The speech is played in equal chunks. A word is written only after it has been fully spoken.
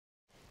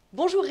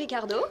Bonjour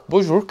Ricardo.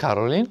 Bonjour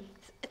Caroline.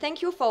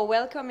 Thank you for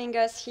welcoming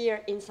us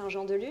here in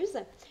Saint-Jean-de-Luz.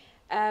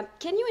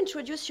 Can you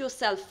introduce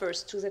yourself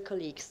first to the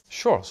colleagues?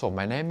 Sure, so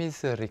my name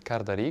is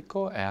Riccardo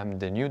Rico and I'm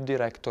the new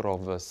director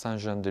of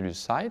Saint-Jean-de-Luz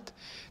site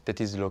that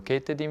is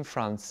located in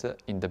France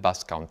in the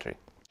Basque Country.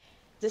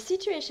 The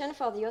situation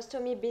for the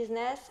ostomy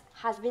business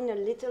has been a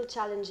little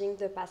challenging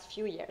the past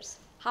few years.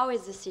 How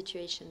is the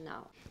situation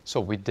now? So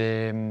with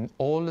the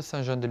all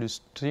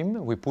Saint-Jean-de-Luz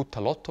team, we put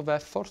a lot of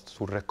effort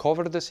to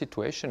recover the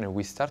situation and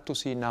we start to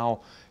see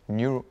now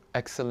new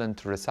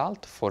excellent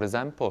results. For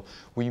example,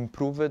 we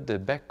improved the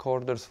back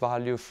orders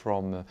value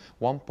from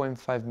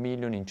 1.5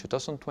 million in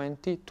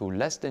 2020 to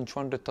less than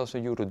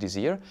 200,000 euro this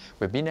year.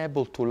 We've been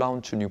able to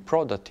launch a new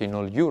product in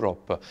all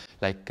Europe,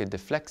 like the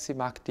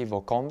Flexim Active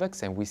or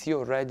Convex, and we see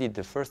already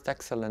the first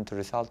excellent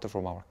result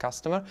from our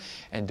customer.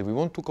 And we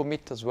want to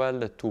commit as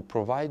well to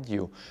provide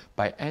you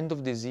by end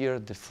of this year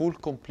the full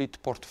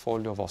complete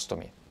portfolio of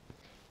ostomy.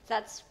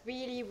 That's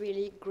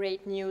really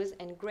great news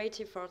and great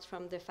efforts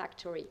from the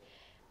factory.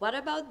 What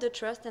about the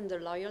trust and the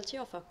loyalty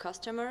of our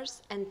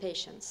customers and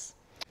patients?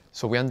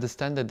 So we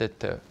understand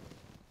that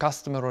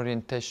customer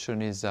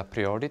orientation is a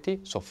priority.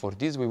 So for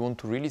this, we want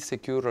to really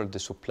secure the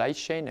supply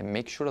chain and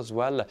make sure as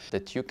well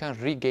that you can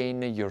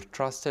regain your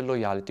trust and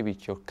loyalty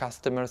with your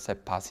customers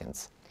and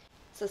patients.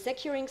 So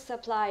securing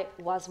supply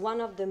was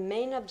one of the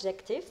main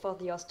objectives for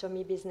the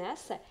ostomy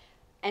business.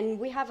 And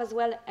we have as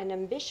well an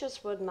ambitious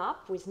roadmap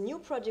with new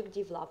product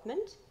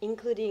development,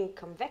 including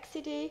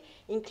convexity,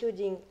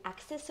 including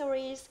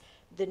accessories,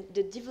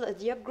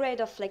 the upgrade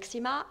of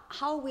Flexima.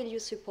 How will you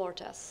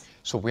support us?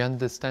 So we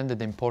understand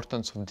the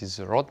importance of this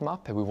roadmap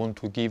and we want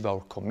to give our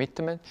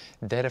commitment.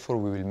 Therefore,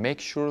 we will make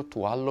sure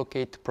to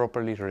allocate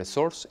properly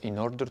resources in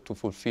order to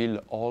fulfill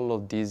all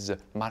of these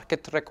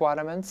market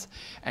requirements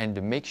and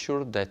make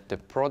sure that the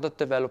product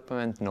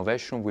development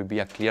innovation will be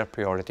a clear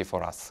priority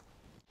for us.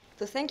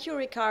 So thank you,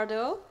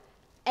 Ricardo.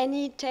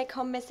 Any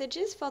take-home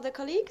messages for the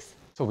colleagues?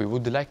 So we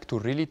would like to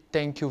really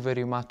thank you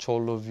very much,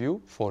 all of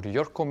you, for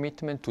your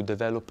commitment to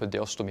develop the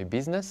ostomy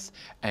business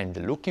and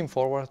looking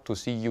forward to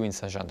see you in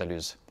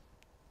Saint-Jean-de-Luz.